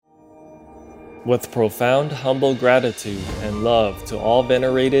With profound humble gratitude and love to all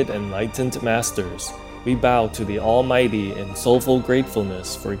venerated enlightened masters, we bow to the Almighty in soulful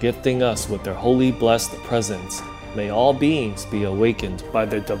gratefulness for gifting us with their holy blessed presence. May all beings be awakened by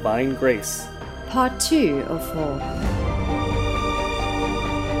their divine grace. Part 2 of 4.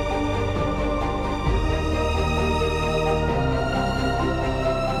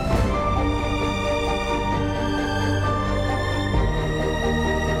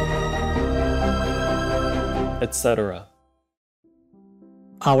 Etc.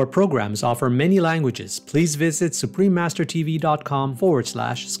 Our programs offer many languages. Please visit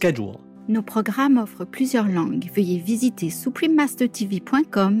suprememastertv.com/schedule. Nos programmes offrent plusieurs langues. Veuillez visiter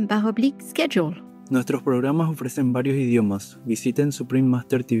suprememastertv.com/schedule. Nuestros programas ofrecen varios idiomas. Visiten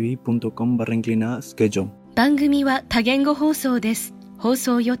suprememastertv.com/schedule. 番組は多言語放送です。放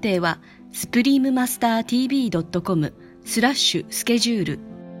送予定は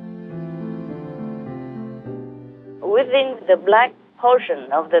suprememastertv.com/schedule。Within the black portion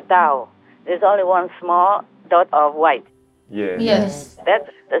of the Tao, there's only one small dot of white. Yeah. Yes.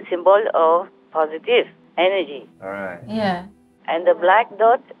 That's the symbol of positive energy. All right. Yeah. And the black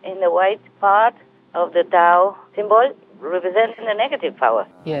dot in the white part of the Tao symbol represents the negative power.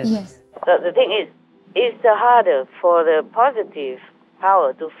 Yes. Yes. So the thing is, it's harder for the positive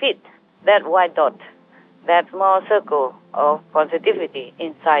power to fit that white dot, that small circle of positivity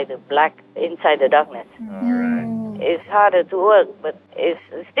inside the darkness. All right. It's harder to work, but it's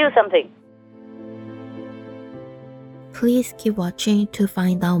still something. Please keep watching to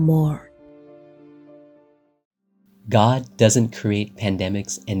find out more. God doesn't create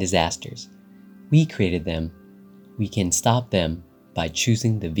pandemics and disasters. We created them. We can stop them by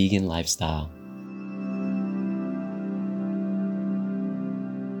choosing the vegan lifestyle.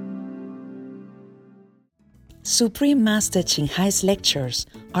 Supreme Master Ching Hai's lectures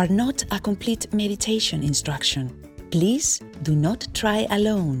are not a complete meditation instruction. Please do not try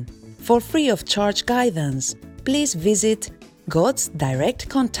alone. For free of charge guidance, please visit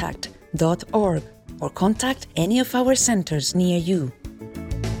godsdirectcontact.org or contact any of our centers near you.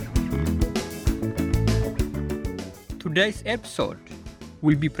 Today's episode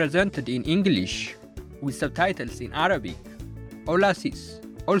will be presented in English with subtitles in Arabic, Aulacese,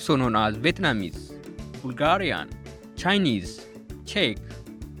 also known as Vietnamese, Bulgarian, Chinese, Czech,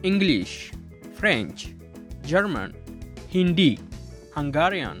 English, French, German, Hindi,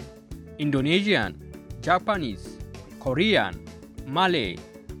 Hungarian, Indonesian, Japanese, Korean, Malay,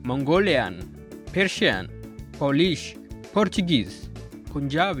 Mongolian, Persian, Polish, Portuguese,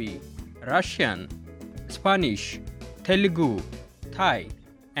 Punjabi, Russian, Spanish, Telugu, Thai,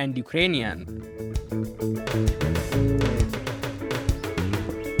 and Ukrainian.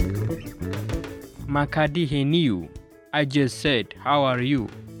 Makadi Heniu, I just said, how are you,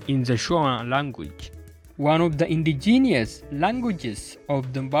 in the Shona language, one of the indigenous languages of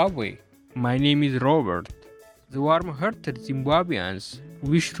Zimbabwe. My name is Robert. The warm-hearted Zimbabweans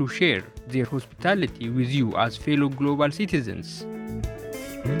wish to share their hospitality with you as fellow global citizens.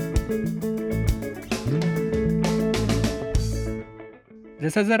 The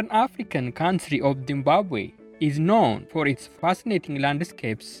Southern African country of Zimbabwe is known for its fascinating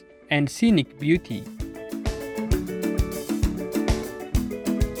landscapes and scenic beauty.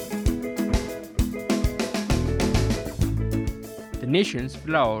 The nation's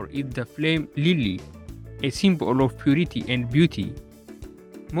flower is the flame lily, a symbol of purity and beauty.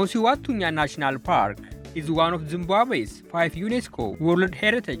 Mosiwatunya National Park is one of Zimbabwe's 5 UNESCO World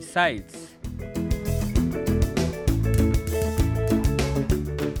Heritage Sites.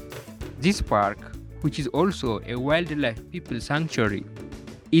 This park, which is also a wildlife people sanctuary,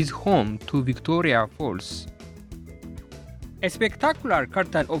 is home to Victoria Falls, a spectacular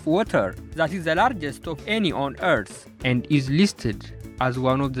curtain of water that is the largest of any on Earth and is listed as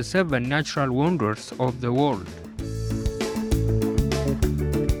one of the 7 natural wonders of the world.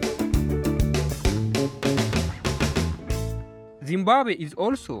 Zimbabwe is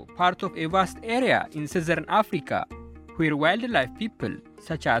also part of a vast area in southern Africa where wildlife people,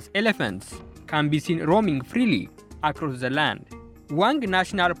 such as elephants, can be seen roaming freely across the land. Wang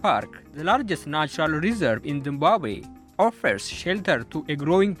National Park, the largest natural reserve in Zimbabwe, offers shelter to a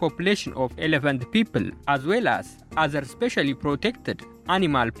growing population of elephant people as well as other specially protected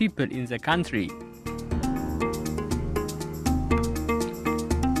animal people in the country.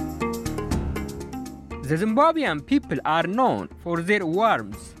 The Zimbabwean people are known for their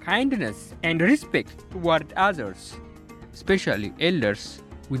warmth, kindness, and respect toward others, especially elders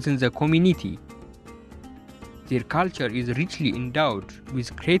within the community. Their culture is richly endowed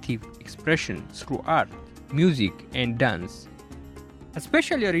with creative expression through art, music, and dance.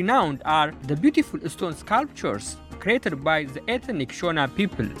 Especially renowned are the beautiful stone sculptures created by the ethnic Shona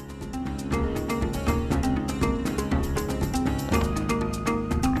people.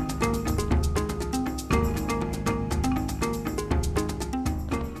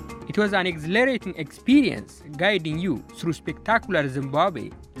 It was an exhilarating experience guiding you through spectacular Zimbabwe,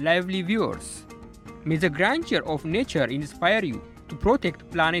 lively viewers. May the grandeur of nature inspire you to protect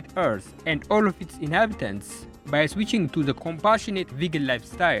planet Earth and all of its inhabitants by switching to the compassionate vegan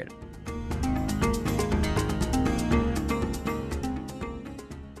lifestyle.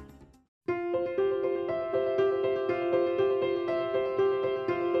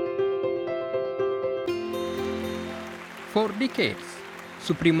 For decades,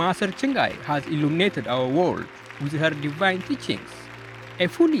 Supreme Master Chengai has illuminated our world with her divine teachings. A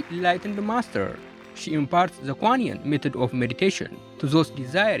fully enlightened master, she imparts the Kuan Yin method of meditation to those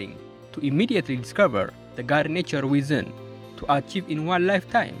desiring to immediately discover the God nature within, to achieve in one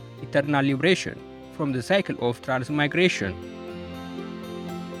lifetime eternal liberation from the cycle of transmigration.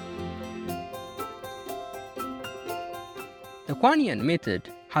 The Kuan Yin method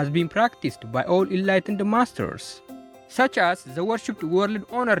has been practiced by all enlightened masters, such as the worshipped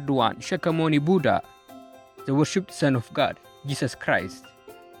world-honored one Shakyamuni Buddha, the worshipped Son of God Jesus Christ,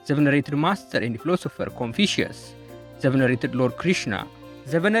 the venerated master and philosopher Confucius, the venerated Lord Krishna,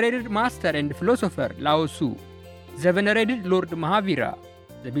 the venerated master and philosopher Lao Tzu, the venerated Lord Mahavira,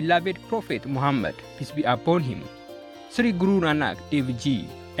 the beloved Prophet Muhammad, peace be upon him, Sri Guru Nanak Dev Ji,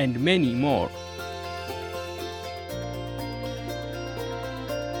 and many more.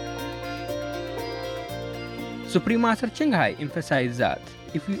 Supreme Master Chenghai emphasized that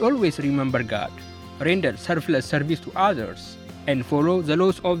if we always remember God, render selfless service to others, and follow the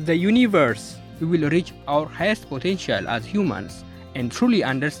laws of the universe, we will reach our highest potential as humans and truly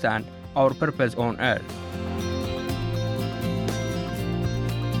understand our purpose on earth.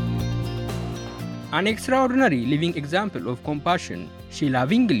 An extraordinary living example of compassion, she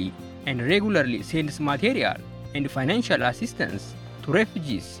lovingly and regularly sends material and financial assistance to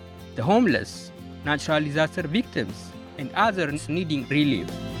refugees, the homeless, natural disaster victims, and others needing relief.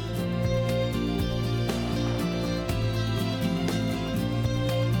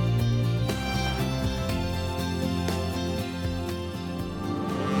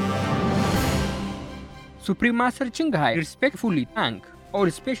 Supreme Master Chenghai respectfully thank all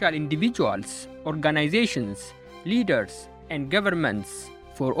special individuals, organizations, leaders, and governments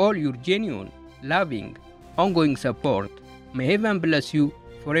for all your genuine, loving, ongoing support. May heaven bless you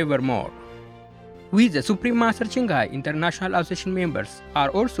forevermore. We, the Supreme Master Chenghai International Association members, are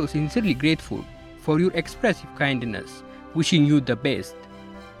also sincerely grateful for your expressive kindness, wishing you the best.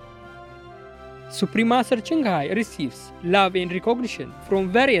 Supreme Master Chenghai receives love and recognition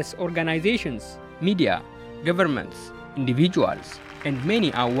from various organizations, media, governments, individuals, and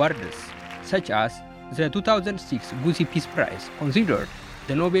many awards, such as the 2006 Gusi Peace Prize, considered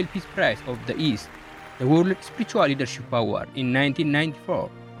the Nobel Peace Prize of the East, the World Spiritual Leadership Award in 1994,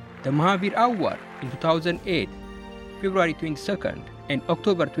 the Mahavir Award in 2008, February 22nd and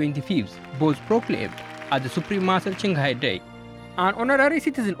October 25th, both proclaimed as the Supreme Master Chenghai Day, an honorary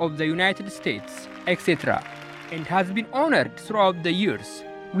citizen of the United States, etc., and has been honored throughout the years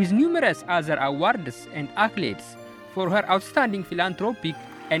with numerous other awards and accolades for her outstanding philanthropic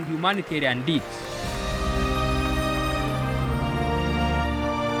and humanitarian deeds.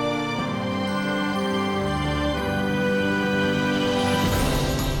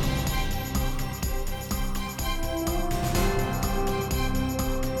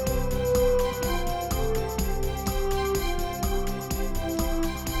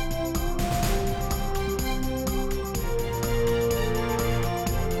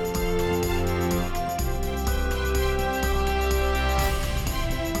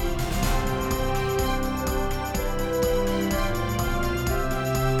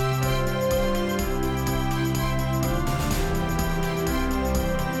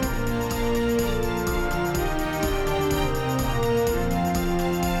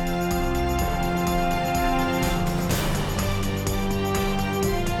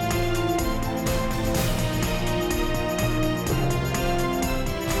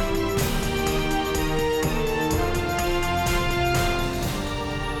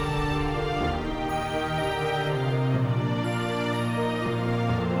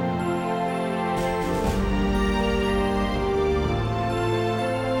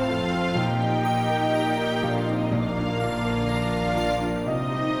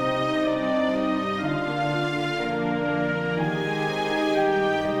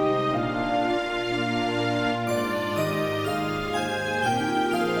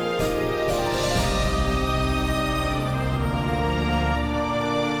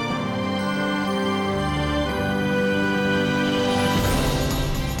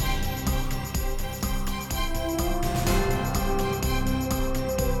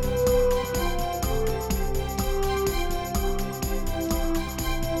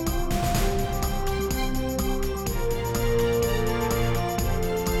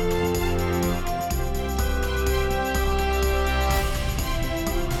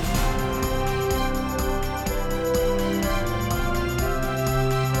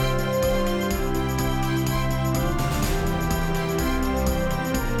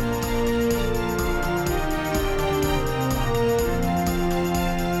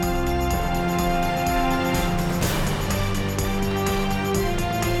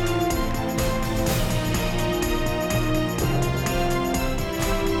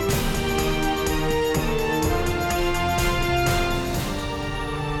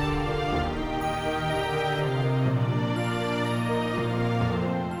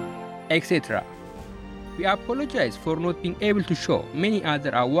 etc. We apologize for not being able to show many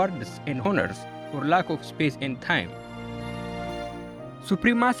other awards and honors for lack of space and time.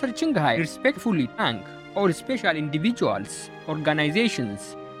 Supreme Master Ching Hai respectfully thank all special individuals,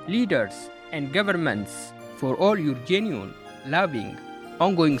 organizations, leaders, and governments for all your genuine, loving,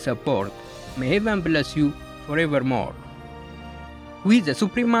 ongoing support. May heaven bless you forevermore. We, the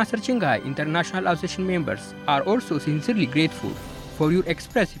Supreme Master Ching Hai International Association members, are also sincerely grateful for your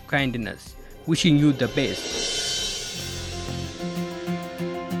expressive kindness, wishing you the best.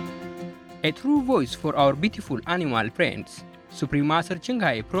 A true voice for our beautiful animal friends, Supreme Master Ching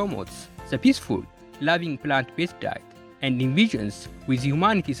Hai promotes the peaceful, loving plant-based diet and envisions with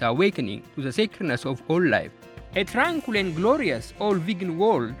humanity's awakening to the sacredness of all life. A tranquil and glorious all-vegan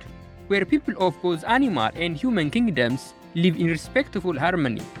world where people of both animal and human kingdoms live in respectful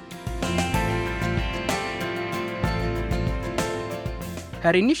harmony.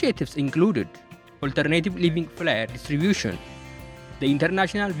 Her initiatives included alternative living flyer distribution, the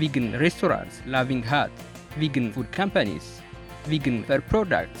International Vegan Restaurants Loving Heart, vegan food companies, vegan fur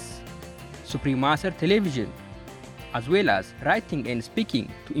products, Supreme Master Television, as well as writing and speaking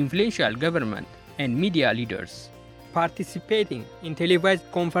to influential government and media leaders, participating in televised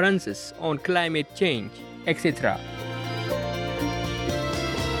conferences on climate change, etc.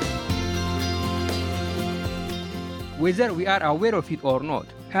 Whether we are aware of it or not,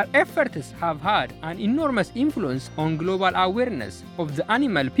 her efforts have had an enormous influence on global awareness of the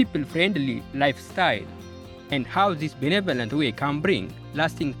animal people-friendly lifestyle and how this benevolent way can bring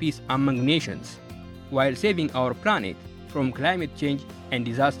lasting peace among nations while saving our planet from climate change and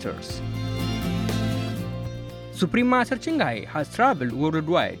disasters. Supreme Master Ching Hai has traveled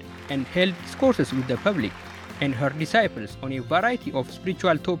worldwide and held discourses with the public and her disciples on a variety of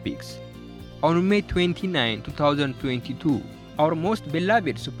spiritual topics. On May 29, 2022, our most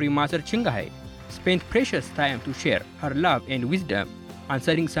beloved Supreme Master Ching Hai spent precious time to share her love and wisdom,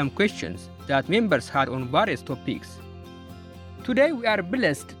 answering some questions that members had on various topics. Today we are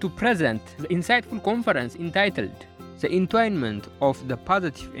blessed to present the insightful conference entitled The Entwinement of the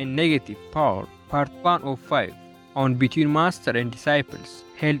Positive and Negative Power, Part 1 of 5, on Between Master and Disciples,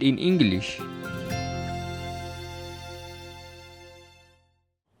 held in English.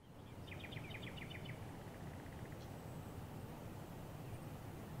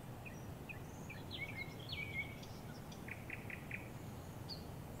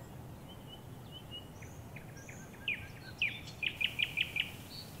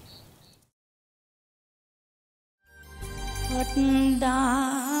 Phật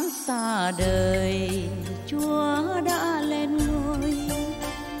đã xa đời, Chúa đã lên ngôi.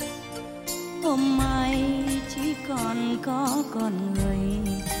 Hôm nay chỉ còn có con người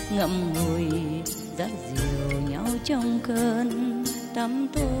ngậm ngùi dắt dìu nhau trong cơn tăm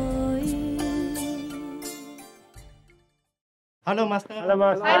tối. Hello, Master. Hello,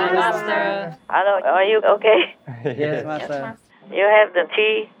 Master. Hi, Master. Hello, are you okay? Yes, Master. You have the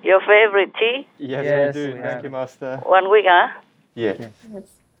tea, your favorite tea? Yes, we do. Thank you, Master. 1 week, huh? Yes.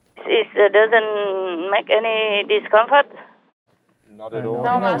 It doesn't make any discomfort? Not at all.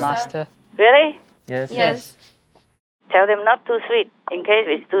 No, Master. Really? Yes. Tell them not too sweet. In case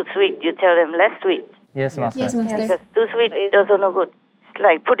it's too sweet, you tell them less sweet. Yes, Master. Yes, Master. Because too sweet is also no good. It's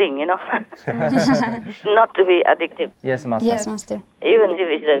like pudding, you know. Not to be addictive. Yes, Master. Yes, Master. Even if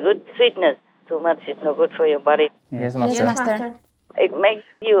it's a good sweetness, too much is no good for your body. Yes, Master. Yes, Master. It makes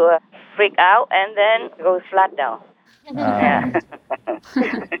you freak out and then goes flat down. Yeah.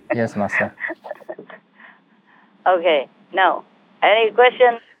 Yes, Master. Okay. Now, any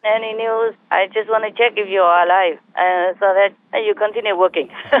questions, any news? I just want to check if you are alive so that you continue working.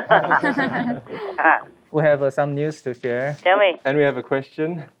 We have some news to share. Tell me. And we have a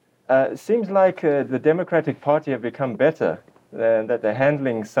question. Seems like the Democratic Party have become better, that they're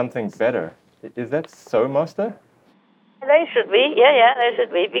handling something better. Is that so, Master? They should be. Yeah, they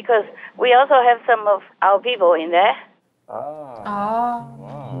should be, because we also have some of our people in there.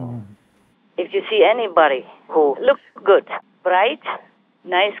 Wow. If you see anybody who looks good, bright,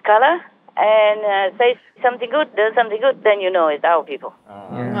 nice color, and says something good, does something good, then you know it's our people.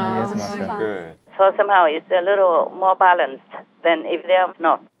 Yes, Master. Good. So somehow it's a little more balanced than if they are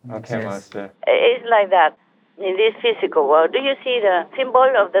not. Okay, Master. It's like that in this physical world. Do you see the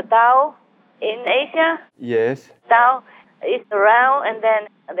symbol of the Tao in Asia? Yes. Tao is round, and then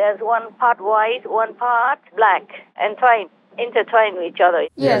there's one part white, one part black, and intertwined with each other.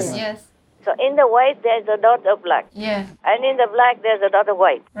 Yes. So in the white, there's a dot of black. Yeah. And in the black, there's a dot of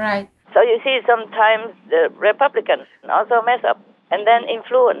white. Right. So you see sometimes the Republicans also mess up and then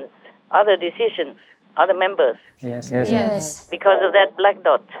influence other decisions, other members. Yes. Yes. Because of that black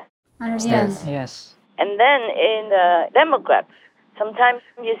dot. Understand. Yes. And then in the Democrats, sometimes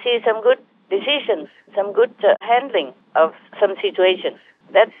you see some good decisions, some good handling of some situations.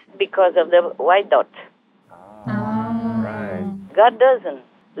 That's because of the white dot. Right. God doesn't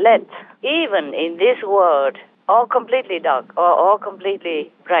let, even in this world, all completely dark or all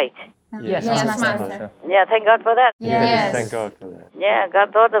completely bright. Yes, Master. Yeah, thank God for that. Yes. Thank God for that. Yeah,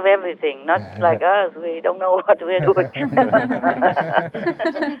 God thought of everything, not like us. We don't know what we're doing.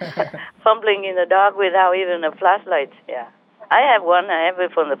 Fumbling in the dark without even a flashlight. Yeah. I have one. I have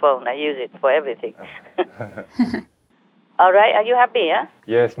it from the phone. I use it for everything. All right. Are you happy, yeah?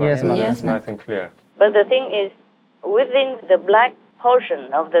 Yes, Master. Master. It's nice and clear. But the thing is, within the black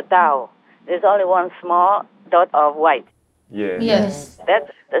portion of the Tao, there's only one small dot of white. Yes. Yes.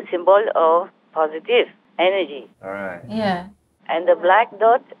 That's the symbol of positive energy. All right. Yeah. And the black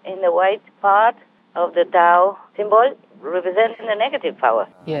dot in the white part of the Tao symbol represents the negative power.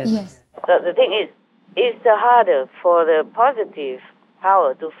 Yes. So the thing is, it's harder for the positive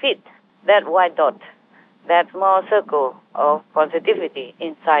power to fit that white dot, that small circle of positivity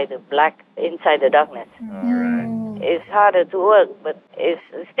inside the darkness. All right. It's harder to work, but it's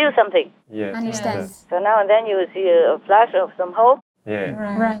still something. Yes. Understand. So now and then you will see a flash of some hope. Yeah.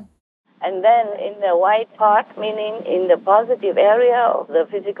 Right. And then in the white part, meaning in the positive area of the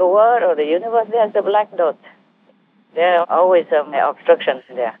physical world or the universe, there's the black dot. There are always some obstructions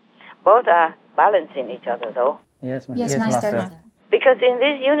there. Both are balancing each other, though. Yes, Yes, Master. Because in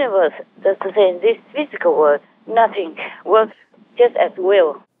this universe, just to say, in this physical world, nothing works just as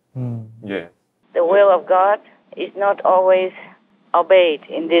will. Yeah. The will of God is not always obeyed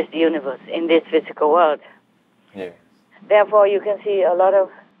in this universe, in this physical world. Yeah. Therefore, you can see a lot of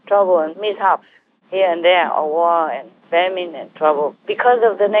trouble and mishaps here and there, or war and famine and trouble, because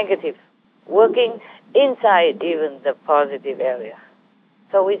of the negative, working inside even the positive area.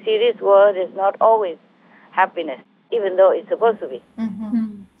 So we see this world is not always happiness, even though it's supposed to be.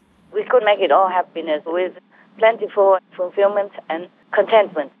 We could make it all happiness with plentiful fulfillment and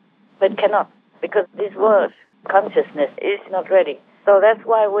contentment, but cannot, because this world consciousness is not ready. So that's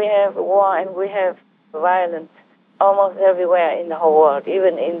why we have war and we have violence almost everywhere in the whole world,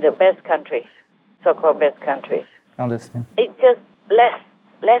 even in the best countries, so-called best countries. Understand. It's just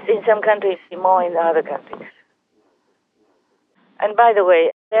less in some countries, more in the other countries. And by the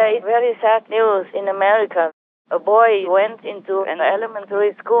way, there is very sad news in America. A boy went into an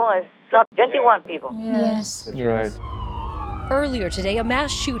elementary school and shot 21 people. Yes. That's right. Earlier today, a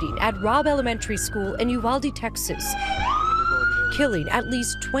mass shooting at Robb Elementary School in Uvalde, Texas, killing at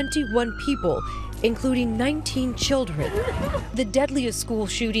least 21 people, including 19 children. The deadliest school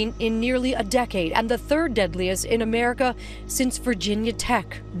shooting in nearly a decade, and the third deadliest in America since Virginia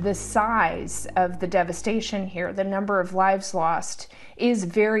Tech. The size of the devastation here, the number of lives lost, is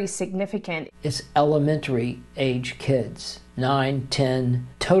very significant. It's elementary age kids, 9, 10,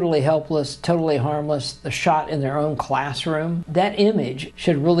 totally helpless, totally harmless, the shot in their own classroom. That image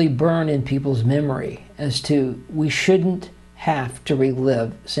should really burn in people's memory as to we shouldn't have to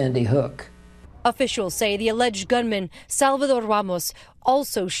relive Sandy Hook. Officials say the alleged gunman, Salvador Ramos,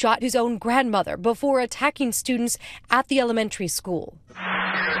 also shot his own grandmother before attacking students at the elementary school.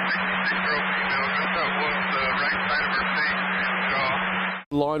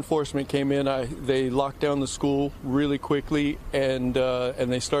 Law enforcement came in. They locked down the school really quickly, and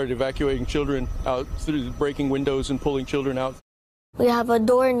they started evacuating children out through breaking windows and pulling children out. We have a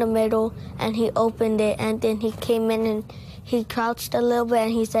door in the middle, and he opened it, and then he came in and he crouched a little bit,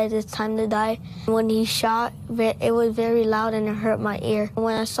 and he said it's time to die. When he shot, it was very loud and it hurt my ear.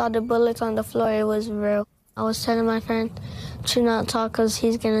 When I saw the bullets on the floor, it was real. I was telling my friend to not talk because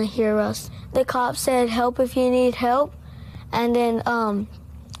he's gonna hear us. The cop said, "Help if you need help," and then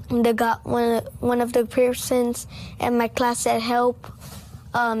one of the persons in my class said, "Help."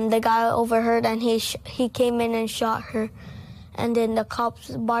 The guy overheard, and he came in and shot her. And then the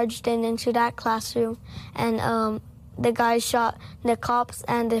cops barged into that classroom, and the guy shot the cops,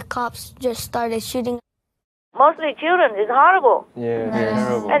 and the cops just started shooting. Mostly children. It's horrible. Yeah, it's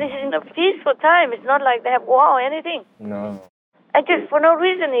terrible. And it's in a peaceful time. It's not like they have war or anything. No. And just for no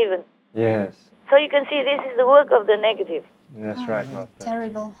reason even. Yes. So you can see this is the work of the negative. That's right, Master.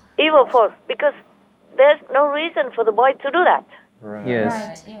 Terrible. Evil force. Because there's no reason for the boy to do that. Right.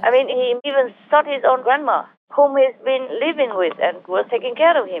 Yes. Right. I mean, he even shot his own grandma, whom he's been living with and was taking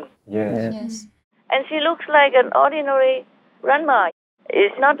care of him. Yes. Yes. And she looks like an ordinary grandma.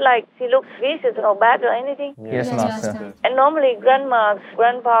 It's not like she looks vicious or bad or anything. Yes, Master. And normally grandmas,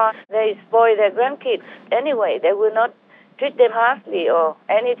 grandpas, they spoil their grandkids anyway. They will not treat them harshly or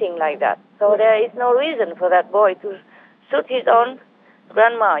anything like that. So there is no reason for that boy to shoot his own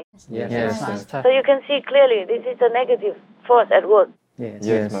grandma. Yes, Master. So you can see clearly this is a negative force at work.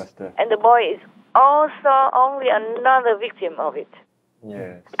 Yes, Master. And the boy is also only another victim of it.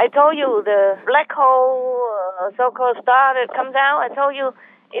 Yes. I told you the black hole, so-called star that comes out, I told you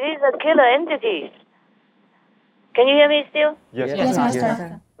it is a killer entity. Can you hear me still? Yes,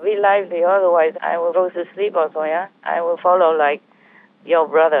 Master. Be lively, otherwise I will go to sleep also, yeah? I will follow like your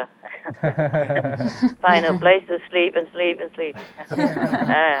brother. Find a place to sleep and sleep and sleep.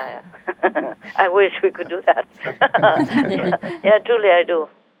 I wish we could do that. Yeah, truly I do.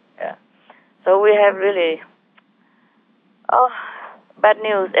 Yeah. So we have really bad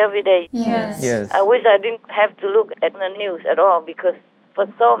news every day. Yes. I wish I didn't have to look at the news at all, because for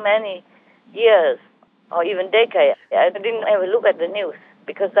so many years or even decades, I didn't ever look at the news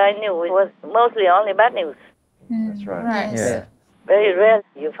because I knew it was mostly only bad news. That's right. Right. Yeah. Very rare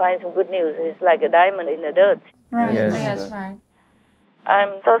you find some good news. It's like a diamond in the dirt. Right. Yes. Right. I'm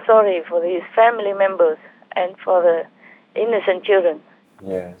so sorry for these family members and for the innocent children.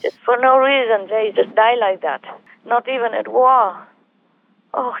 Yes. Just for no reason, they just die like that. Not even at war.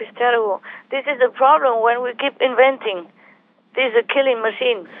 Oh, it's terrible. This is the problem when we keep inventing these killing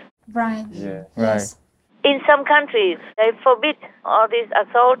machines. Right. Yeah. Yes. In some countries, they forbid all these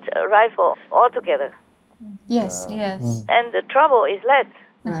assault rifles altogether. Yes. And the trouble is less.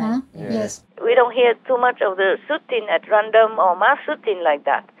 Yes. We don't hear too much of the shooting at random or mass shooting like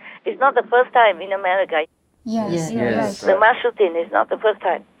that. It's not the first time in America. Yes. Yes. The mass shooting is not the first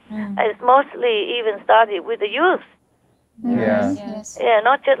time. It's mostly even started with the youth. Yeah. Yes. Yeah,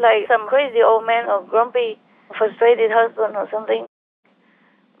 not just like some crazy old man or grumpy, frustrated husband or something.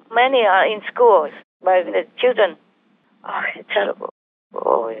 Many are in schools by the children. Oh, it's terrible.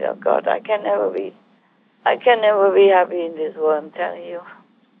 Oh, God, I can never be happy in this world, I'm telling you.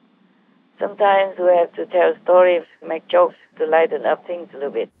 Sometimes we have to tell stories, make jokes to lighten up things a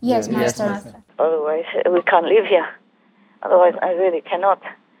little bit. Yes, Master. Otherwise, we can't live here. Otherwise, I really cannot.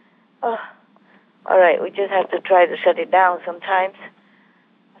 Oh. All right, we just have to try to shut it down sometimes.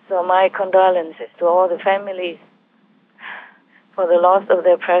 So my condolences to all the families for the loss of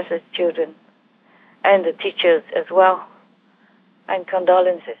their precious children and the teachers as well. And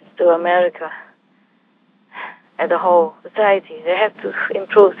condolences to America and the whole society. They have to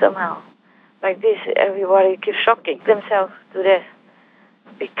improve somehow. Like this, everybody keeps shocking themselves to death.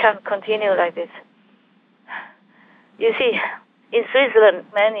 We can't continue like this. You see, in Switzerland,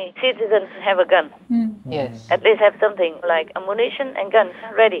 many citizens have a gun. Yes. At least have something like ammunition and guns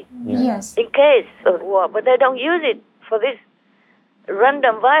ready. Yes. In case of war, but they don't use it for this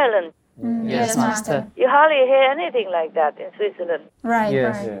random violence. Yes, Master. You hardly hear anything like that in Switzerland. Right.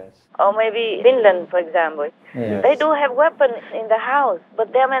 Yes. Or maybe Finland, for example. Yes. They do have weapons in the house,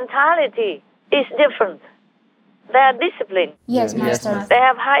 but their mentality is different. They are disciplined. Yes, Master. They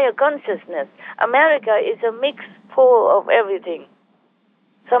have higher consciousness. America is a mixed pool of everything.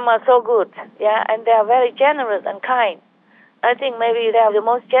 Some are so good, and they are very generous and kind. I think maybe they are the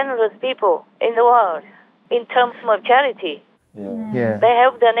most generous people in the world in terms of charity. Yeah. They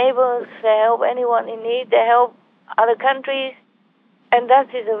help their neighbors, they help anyone in need, they help other countries. And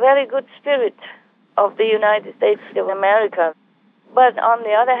that is a very good spirit of the United States of America. But on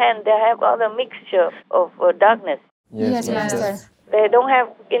the other hand, they have other mixture of darkness. Yes, Master. They don't have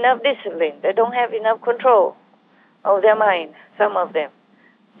enough discipline. They don't have enough control of their mind, some of them.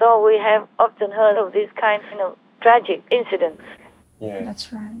 So we have often heard of these kind of tragic incidents. Yeah.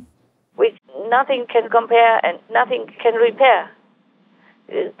 That's right. Which nothing can compare and nothing can repair.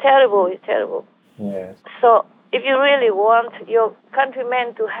 It's terrible, it's terrible. Yes. So if you really want your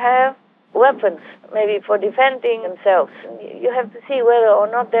countrymen to have weapons, maybe for defending themselves, you have to see whether or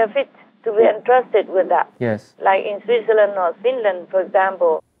not they're fit to be entrusted with that. Yes. Like in Switzerland or Finland, for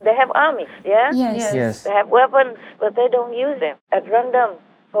example, they have armies, Yes. They have weapons, but they don't use them at random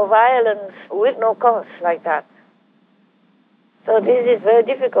for violence with no cause like that. So this is very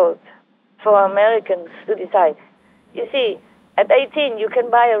difficult for Americans to decide. You see, at 18, you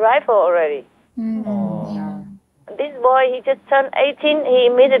can buy a rifle already. This boy, he just turned 18, he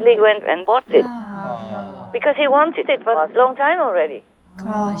immediately went and bought it. Because he wanted it for a long time already.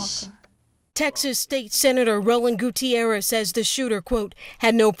 Gosh. Texas State Senator Roland Gutierrez says the shooter, quote,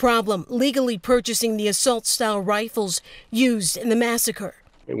 had no problem legally purchasing the assault-style rifles used in the massacre.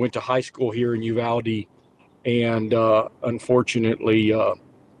 He went to high school here in Uvalde, and unfortunately,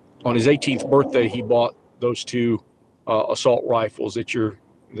 on his 18th birthday, he bought those two assault rifles that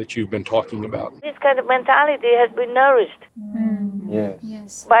you've been talking about. This kind of mentality has been nourished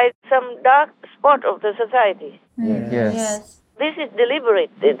Yes. by some dark spot of the society. Yes. This is deliberate.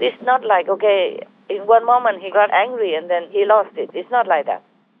 It's not like, okay, in one moment he got angry and then he lost it. It's not like that.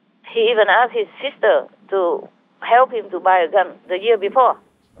 He even asked his sister to help him to buy a gun the year before.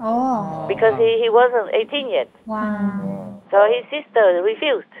 Oh. Because he wasn't 18 yet. Wow. So his sister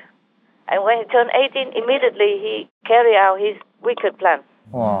refused. And when he turned 18, immediately he carried out his wicked plan.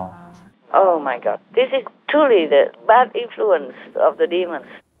 Wow. Oh my God. This is truly the bad influence of the demons.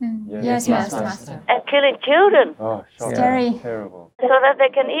 Yes, Master. And killing children. Oh, Scary. Terrible. So that they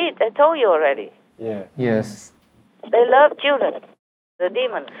can eat. I told you already. Yeah. Yes. They love children, the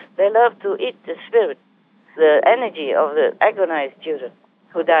demons. They love to eat the spirit, the energy of the agonized children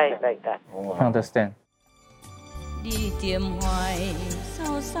who die like that. Understand. Đi tìm hoài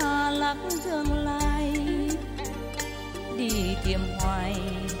sao xa lắc tương lai, đi tìm hoài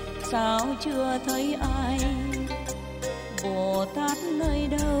sao chưa thấy ai, Bồ Tát nơi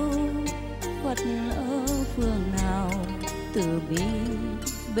đâu, Phật ở phương nào, từ bi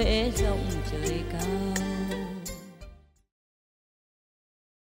bể rộng trời cao.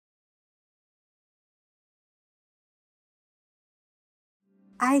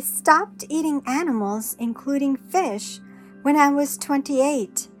 I stopped eating animals, including fish, when I was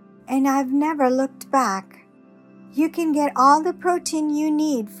 28, and I've never looked back. You can get all the protein you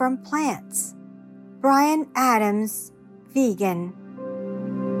need from plants. Brian Adams, vegan.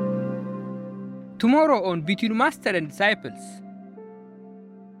 Tomorrow on Between Master and Disciples.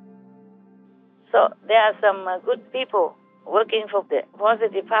 So there are some good people working for the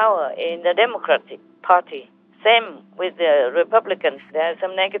positive power in the Democratic Party. Same with the Republicans. There are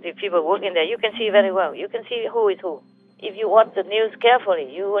some negative people working there. You can see very well. You can see who is who. If you watch the news carefully,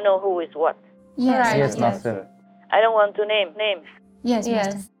 you will know who is what. Yes, Master. I don't want to name names. Yes,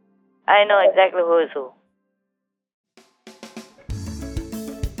 Master. I know exactly who is who.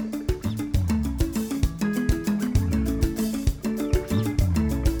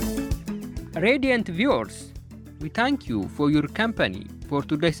 Radiant viewers, we thank you for your company for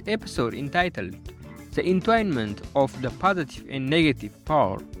today's episode entitled The Entwinement of the Positive and Negative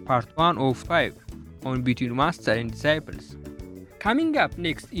Power, Part 1 of 5 on Between Master and Disciples. Coming up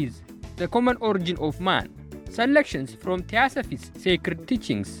next is The Common Origin of Man, selections from Theosophy's sacred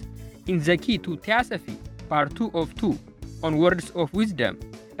teachings in the Key to Theosophy, Part 2 of 2 on Words of Wisdom,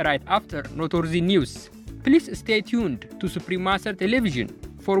 right after Notorzy News. Please stay tuned to Supreme Master Television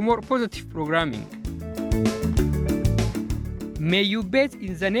for more positive programming. May you bathe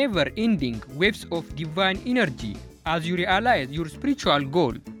in the never-ending waves of divine energy as you realize your spiritual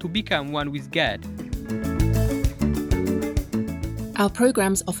goal to become one with God. Our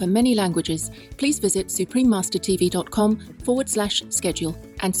programs offer many languages. Please visit suprememastertv.com/schedule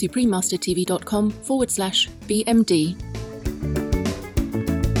and suprememastertv.com/BMD.